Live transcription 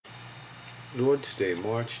Lord's Day,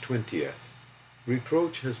 March 20th.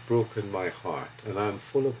 Reproach has broken my heart, and I am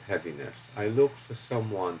full of heaviness. I looked for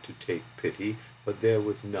someone to take pity, but there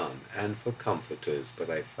was none, and for comforters, but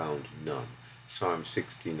I found none. Psalm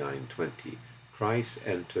 69:20. Christ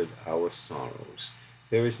entered our sorrows.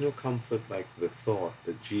 There is no comfort like the thought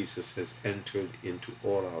that Jesus has entered into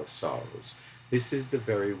all our sorrows. This is the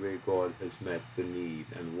very way God has met the need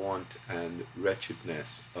and want and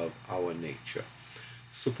wretchedness of our nature.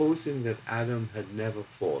 Supposing that Adam had never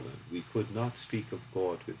fallen, we could not speak of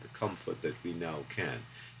God with the comfort that we now can,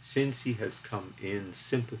 since he has come in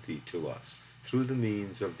sympathy to us through the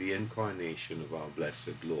means of the incarnation of our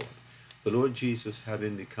blessed Lord. The Lord Jesus,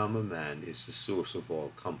 having become a man, is the source of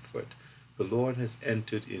all comfort. The Lord has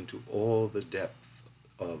entered into all the depth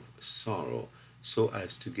of sorrow so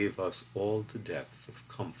as to give us all the depth of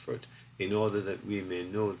comfort, in order that we may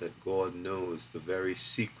know that God knows the very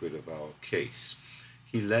secret of our case.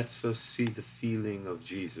 He lets us see the feeling of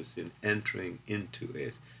Jesus in entering into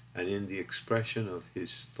it and in the expression of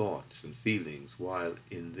his thoughts and feelings while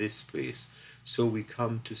in this place. So we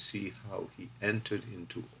come to see how he entered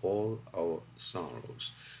into all our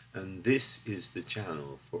sorrows. And this is the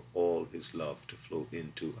channel for all his love to flow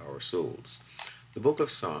into our souls. The book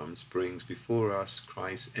of Psalms brings before us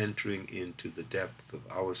Christ entering into the depth of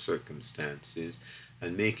our circumstances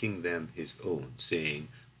and making them his own, saying,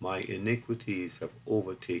 "My iniquities have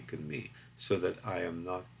overtaken me, so that I am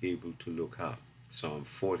not able to look up." Psalm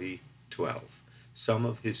 40:12. Some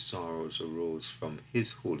of his sorrows arose from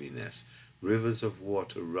his holiness. Rivers of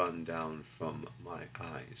water run down from my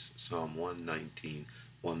eyes. Psalm 119,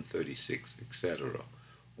 136, etc.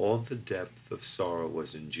 All the depth of sorrow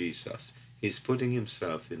was in Jesus. His putting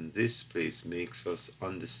himself in this place makes us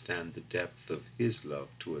understand the depth of his love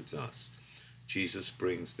towards us. Jesus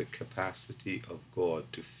brings the capacity of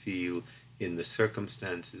God to feel in the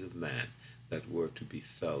circumstances of man that were to be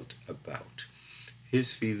felt about.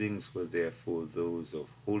 His feelings were therefore those of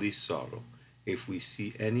holy sorrow. If we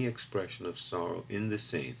see any expression of sorrow in the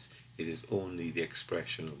saints, it is only the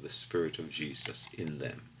expression of the Spirit of Jesus in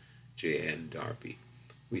them. J. N. Darby.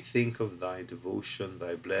 We think of thy devotion,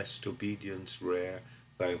 thy blessed obedience rare,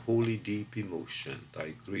 thy holy deep emotion,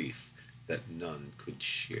 thy grief that none could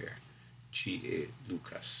share. G. A.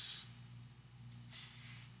 Lucas.